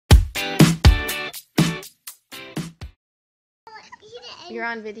You're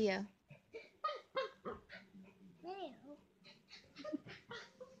on video.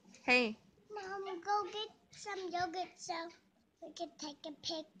 Hey. Mom, go get some yogurt so we can take a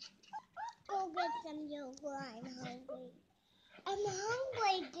pic. Go get some yogurt. I'm hungry. I'm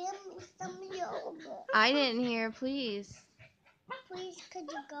hungry. Give me some yogurt. I didn't hear, please. Please, could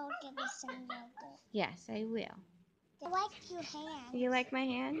you go give me some yogurt? Yes, I will. I like your hands. You like my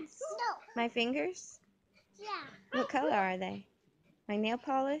hands? No. My fingers? Yeah. What color are they? My nail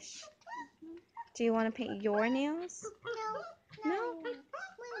polish? Do you want to paint your nails? No. When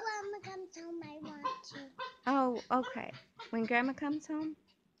Grandma comes home, I want to. Oh, okay. When Grandma comes home?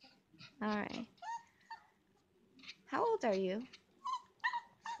 Alright. How old are you?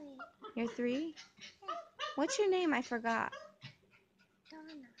 3. You're 3? What's your name? I forgot.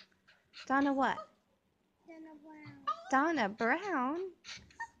 Donna. Donna what? Donna Brown. Donna Brown?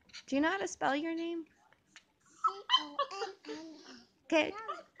 Do you know how to spell your name? C-O-N-N-A.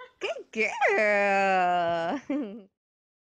 Good girl.